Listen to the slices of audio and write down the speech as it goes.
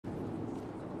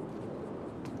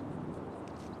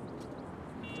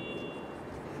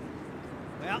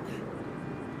Well,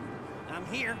 I'm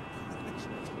here.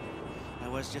 I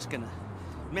was just gonna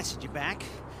message you back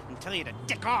and tell you to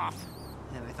dick off.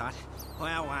 And I thought,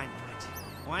 well, why not?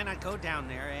 Why not go down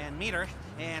there and meet her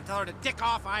and tell her to dick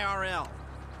off IRL?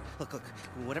 Look,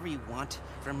 whatever you want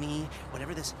from me,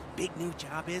 whatever this big new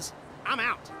job is, I'm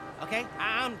out, okay?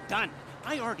 I'm done.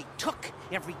 I already took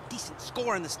every decent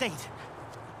score in the state.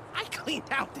 I cleaned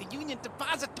out the Union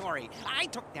Depository. I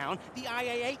took down the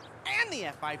IAA and the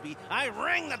FIB. I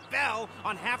rang the bell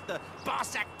on half the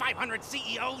Boss Act 500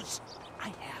 CEOs. I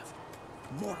have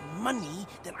more money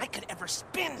than I could ever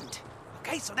spend.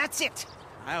 Okay, so that's it.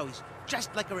 I always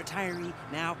dressed like a retiree.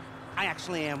 Now, I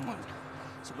actually am one.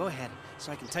 So go ahead,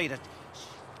 so I can tell you to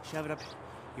shove it up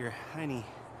your hiney.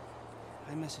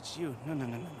 I messaged you. No.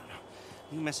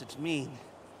 You messaged me.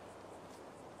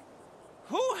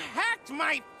 Who hacked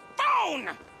my phone?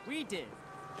 We did.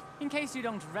 In case you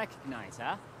don't recognize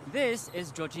her, this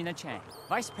is Georgina Chang,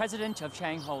 Vice President of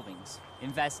Chang Holdings.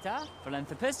 Investor,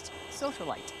 philanthropist,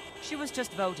 socialite. She was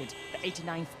just voted the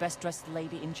 89th best-dressed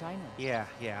lady in China. Yeah.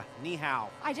 Ni hao.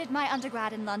 I did my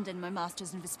undergrad in London, my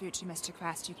master's in Vespucci, Mr.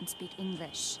 Crest. You can speak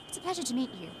English. It's a pleasure to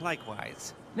meet you.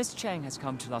 Likewise. Miss Chang has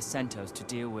come to Los Santos to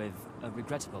deal with a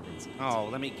regrettable incident. Oh,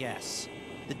 let me guess.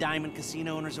 The Diamond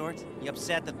Casino and Resort? You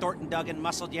upset that Thornton Duggan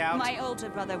muscled you out? My older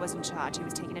brother was in charge. He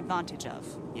was taken advantage of.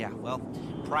 Yeah, well,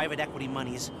 private equity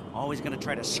money's always gonna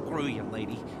try to screw you,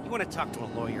 lady. You wanna talk to a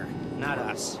lawyer, not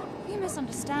us. You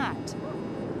misunderstand.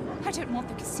 I don't want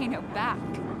the casino back.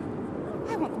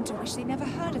 I want them to wish they never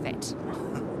heard of it.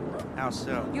 How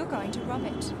so? You're going to rob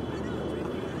it.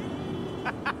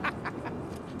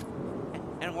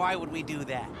 And why would we do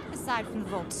that? Aside from the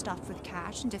vault stuffed with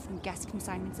cash and different guest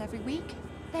consignments every week,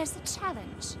 there's the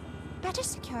challenge. Better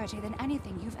security than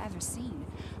anything you've ever seen.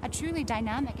 A truly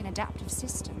dynamic and adaptive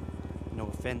system. No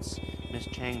offense, Miss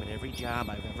Chang, but every job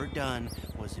I've ever done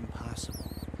was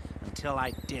impossible. Until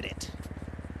I did it.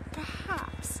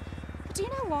 Perhaps. But do you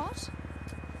know what?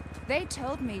 They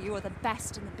told me you were the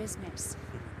best in the business.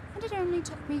 And it only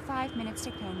took me 5 minutes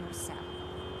to clone your cell.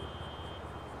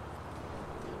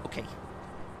 Okay,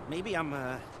 maybe I'm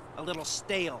a little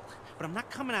stale, but I'm not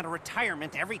coming out of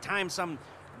retirement every time some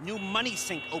new money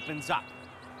sink opens up.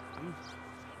 I'm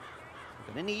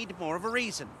gonna need more of a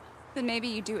reason. Then maybe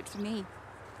you do it for me.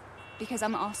 Because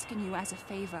I'm asking you as a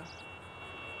favor.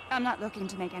 I'm not looking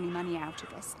to make any money out of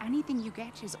this. Anything you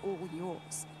get is all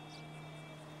yours.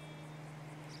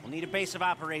 We'll need a base of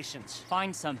operations.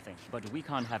 Find something, but we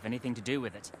can't have anything to do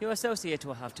with it. Your associate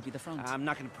will have to be the front. I'm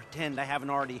not gonna pretend I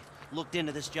haven't already looked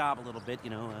into this job a little bit,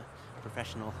 you know,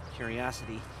 professional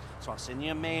curiosity. So I'll send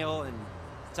you a mail, and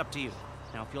it's up to you.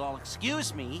 Now, if you'll all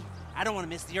excuse me, I don't want to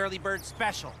miss the early bird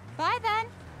special. Bye then.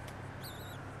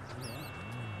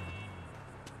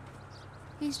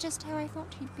 He's just how I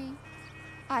thought he'd be.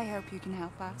 I hope you can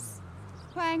help us.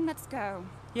 Wang, let's go.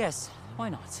 Yes, why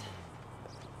not?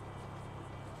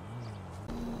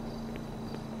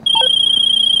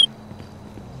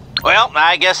 Well,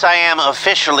 I guess I am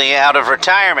officially out of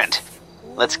retirement.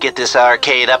 Let's get this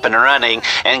arcade up and running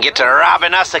and get to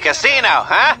robbing us a casino,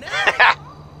 huh?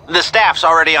 The staff's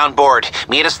already on board.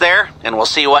 Meet us there, and we'll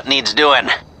see what needs doing.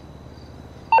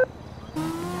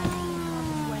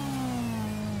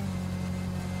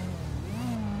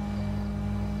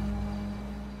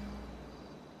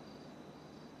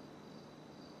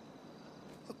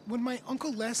 When my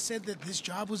Uncle Les said that this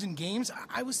job was in games,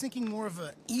 I was thinking more of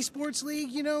a esports league,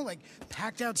 you know, like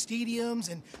packed out stadiums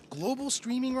and global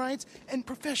streaming rights and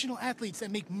professional athletes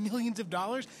that make millions of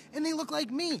dollars, and they look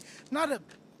like me, not a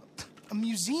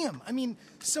museum. I mean,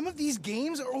 some of these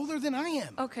games are older than I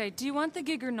am. Okay, do you want the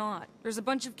gig or not? There's a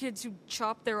bunch of kids who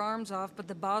chopped their arms off, but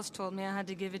the boss told me I had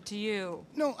to give it to you.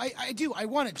 No, I do. I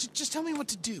want it. Just tell me what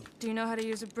to do. Do you know how to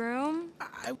use a broom?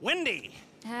 Wendy!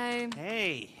 Hey.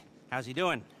 Hey, how's he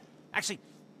doing? Actually,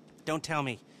 don't tell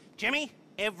me. Jimmy,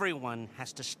 everyone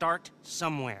has to start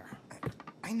somewhere.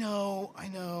 I know.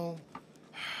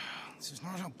 This is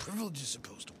not how privilege is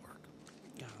supposed to work.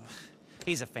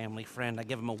 He's a family friend. I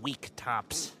give him a week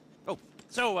tops. Oh,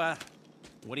 so,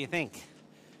 what do you think?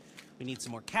 We need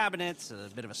some more cabinets, a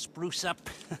bit of a spruce up.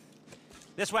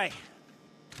 This way.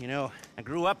 You know, I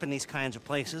grew up in these kinds of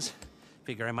places.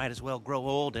 Figure I might as well grow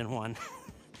old in one.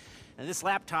 And this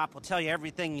laptop will tell you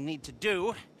everything you need to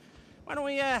do. Why don't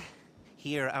we,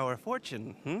 hear our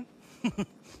fortune,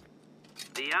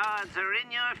 The odds are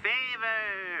in your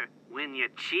favor when you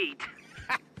cheat.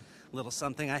 Little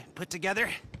something I put together.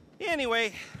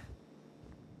 Anyway,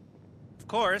 of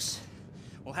course,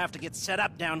 we'll have to get set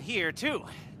up down here, too.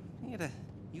 You gotta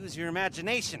use your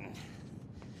imagination.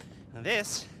 Now,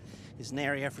 this is an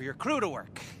area for your crew to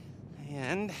work.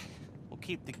 And we'll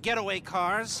keep the getaway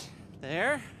cars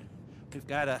there. We've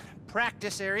got a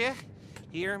practice area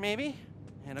here, maybe,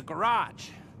 and a garage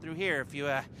through here if you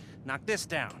knock this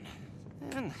down.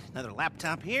 And another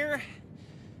laptop here,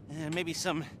 and maybe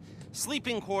some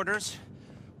sleeping quarters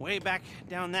way back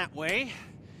down that way.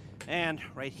 And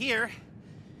right here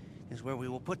is where we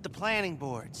will put the planning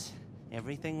boards.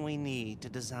 Everything we need to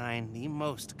design the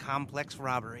most complex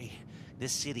robbery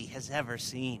this city has ever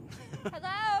seen.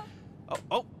 Hello?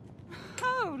 Oh.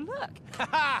 Oh, look.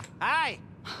 Hi.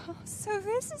 So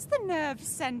this is the nerve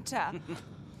center.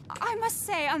 I must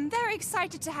say, I'm very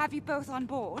excited to have you both on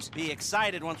board. Be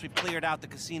excited once we've cleared out the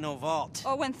casino vault.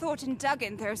 Or when Thornton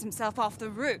Duggan throws himself off the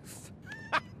roof.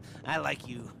 I like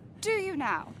you. Do you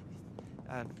now?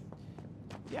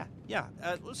 Yeah.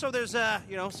 So there's,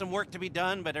 some work to be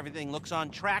done, but everything looks on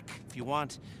track. If you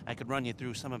want, I could run you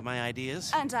through some of my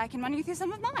ideas. And I can run you through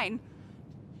some of mine.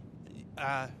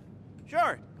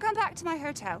 Sure. Come back to my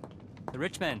hotel. The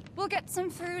rich man. We'll get some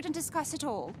food and discuss it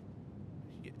all.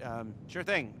 Sure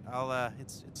thing.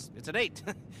 It's a date.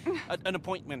 An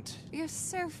appointment. You're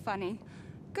so funny.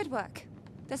 Good work.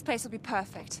 This place will be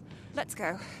perfect. Let's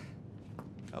go.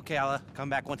 Okay, I'll come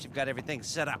back once you've got everything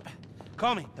set up.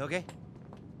 Call me, okay?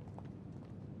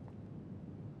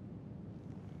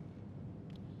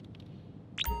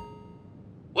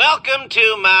 Welcome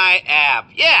to my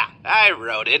app. Yeah, I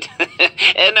wrote it.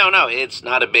 No, it's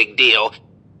not a big deal.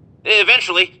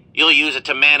 Eventually, you'll use it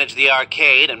to manage the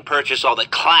arcade and purchase all the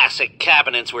classic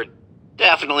cabinets we're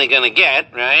definitely gonna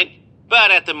get, right?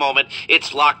 But at the moment,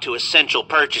 it's locked to essential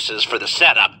purchases for the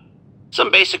setup. Some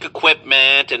basic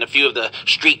equipment and a few of the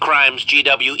Street Crimes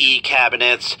GWE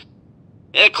cabinets.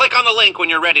 Click on the link when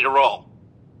you're ready to roll.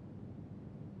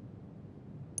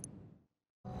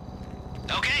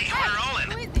 Okay, we're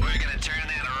rolling. We're gonna turn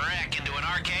that wreck into an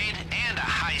arcade and a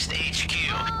heist HQ.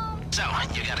 So,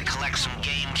 you gotta collect some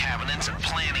game cabinets and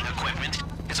planning equipment.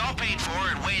 It's all paid for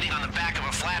and waiting on the back of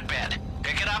a flatbed.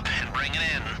 Pick it up and bring it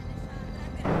in.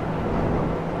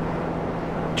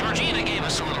 Georgina gave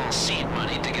us a little seed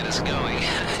money to get us going.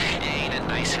 Ain't it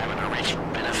nice having a rich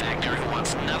benefactor who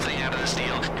wants nothing out of this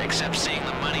deal except seeing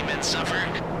the money men suffer?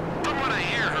 From what I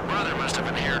hear, her brother must have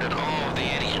inherited all of the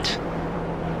idiot.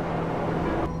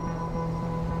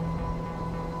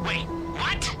 Wait,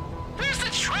 what? Where's the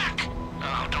truck?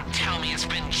 Oh, don't tell me it's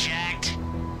been jacked.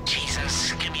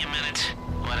 Jesus, give me a minute.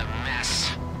 What a mess.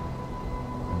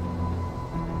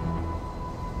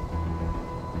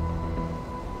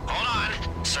 Hold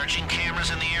on. Searching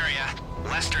cameras in the area.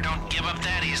 Lester don't give up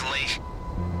that easily.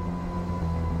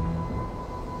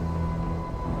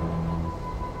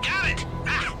 Got it!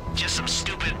 Ah, just some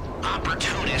stupid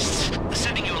opportunists.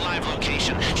 Sending you a live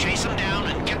location. Chase them down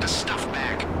and get the stuff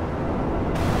back.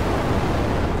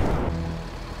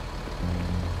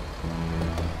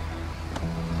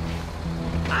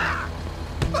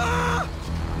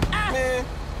 Man,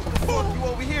 what the fuck you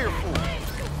over here for?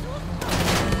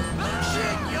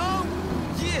 Shit, yo!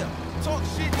 Yeah, talk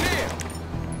shit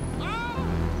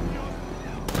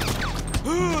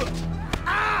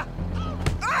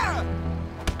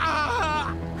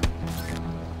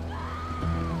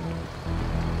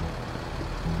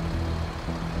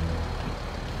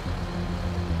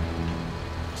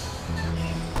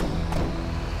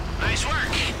Nice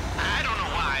work. I don't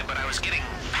know why, but I was getting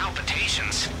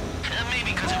palpitations.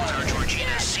 Maybe because it was our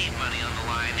Georgina's seed money on the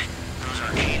line. Those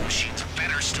arcade machines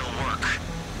better still work.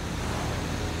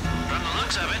 From the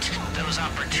looks of it, those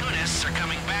opportunists are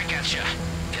coming back at you.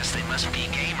 Guess they must be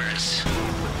gamers.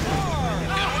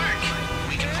 Good work.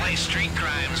 We can play Street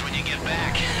Crimes when you get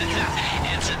back.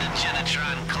 It's a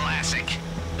Degenitron classic.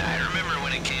 I remember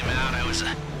when it came out, I was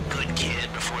a good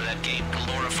kid before that game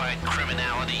glorified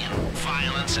criminality and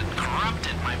violence and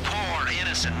corrupted my poor,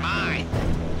 innocent mind.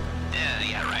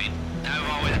 Yeah, right. I've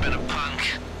always been a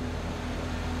punk.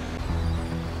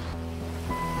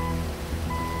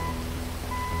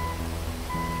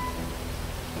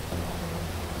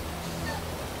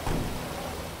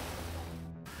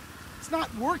 It's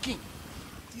not working.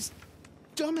 These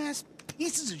dumbass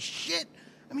pieces of shit.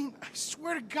 I mean, I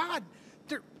swear to God,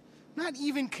 they're not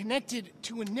even connected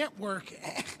to a network,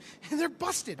 and they're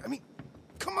busted. I mean,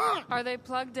 come on. Are they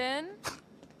plugged in?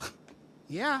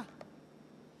 Yeah.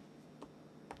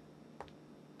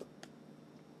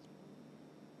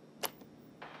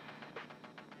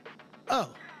 Oh,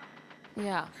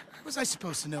 Yeah. what was I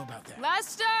supposed to know about that?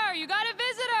 Lester, you got a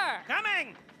visitor!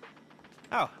 Coming!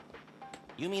 Oh,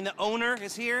 you mean the owner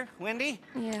is here, Wendy?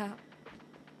 Yeah.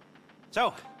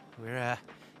 So, we're,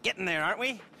 getting there, aren't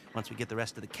we? Once we get the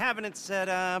rest of the cabinets set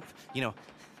up,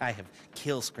 I have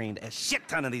kill screened a shit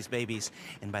ton of these babies,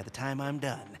 and by the time I'm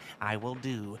done, I will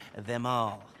do them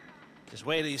all. Just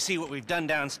wait till you see what we've done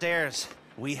downstairs.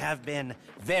 We have been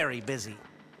very busy.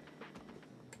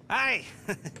 Hi!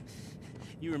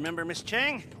 You remember Miss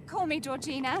Chang? Call me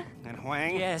Georgina. And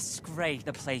Huang? Yes, great.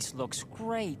 The place looks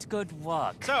great. Good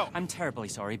work. So- I'm terribly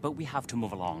sorry, but we have to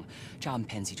move along. John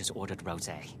Pensy just ordered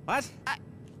rosé. What?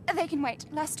 They can wait.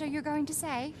 Lester, you're going to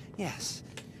say? Yes.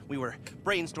 We were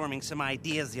brainstorming some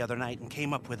ideas the other night and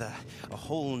came up with a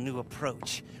whole new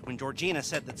approach. When Georgina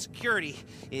said that security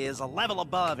is a level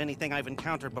above anything I've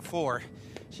encountered before,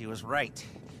 she was right.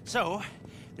 So,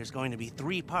 there's going to be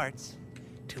 3 parts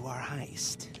to our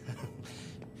heist.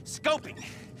 Scoping,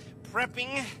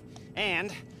 prepping,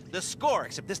 and the score.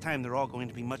 Except this time they're all going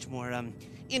to be much more,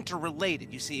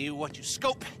 interrelated. You see, what you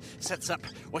scope sets up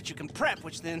what you can prep,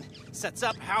 which then sets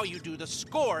up how you do the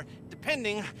score.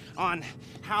 Depending on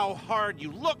how hard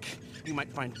you look, you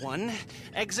might find one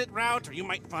exit route, or you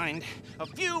might find a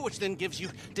few, which then gives you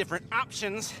different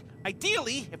options.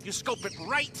 Ideally, if you scope it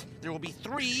right, there will be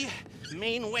 3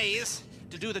 main ways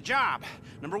to do the job.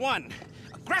 Number 1,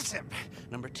 aggressive.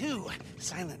 Number 2,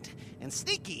 silent and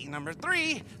sneaky. Number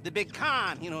 3, the big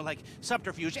con, like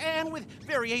subterfuge, and with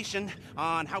variation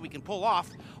on how we can pull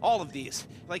off all of these.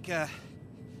 Like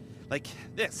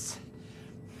this.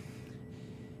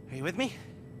 Are you with me?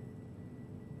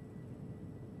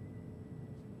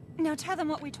 Now tell them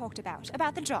what we talked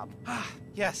about the job.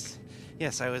 Yes.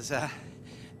 Yes, I was,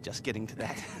 just getting to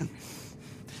that.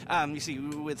 You see,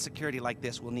 with security like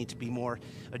this, we'll need to be more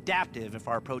adaptive. If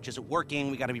our approach isn't working,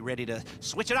 we gotta be ready to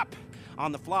switch it up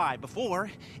on the fly. Before,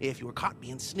 if you were caught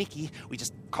being sneaky, we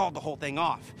just called the whole thing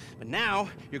off. But now,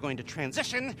 you're going to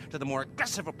transition to the more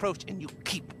aggressive approach, and you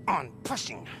keep on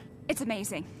pushing. It's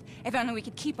amazing. If only we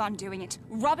could keep on doing it.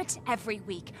 Rob it every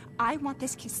week. I want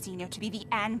this casino to be the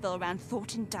anvil around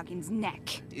Thornton Duggan's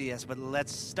neck. Yes, but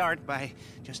let's start by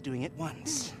just doing it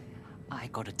once. I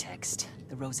got a text.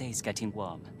 The rosé's getting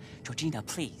warm. Georgina,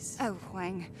 please. Oh,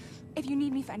 Huang. If you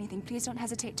need me for anything, please don't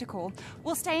hesitate to call.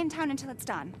 We'll stay in town until it's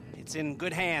done. It's in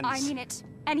good hands. I mean it.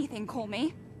 Anything, call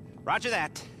me. Roger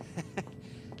that.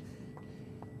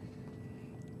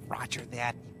 Roger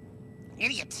that.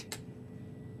 Idiot.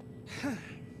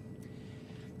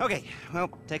 Okay, well,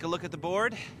 take a look at the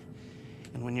board.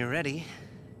 And when you're ready,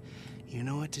 you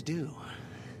know what to do.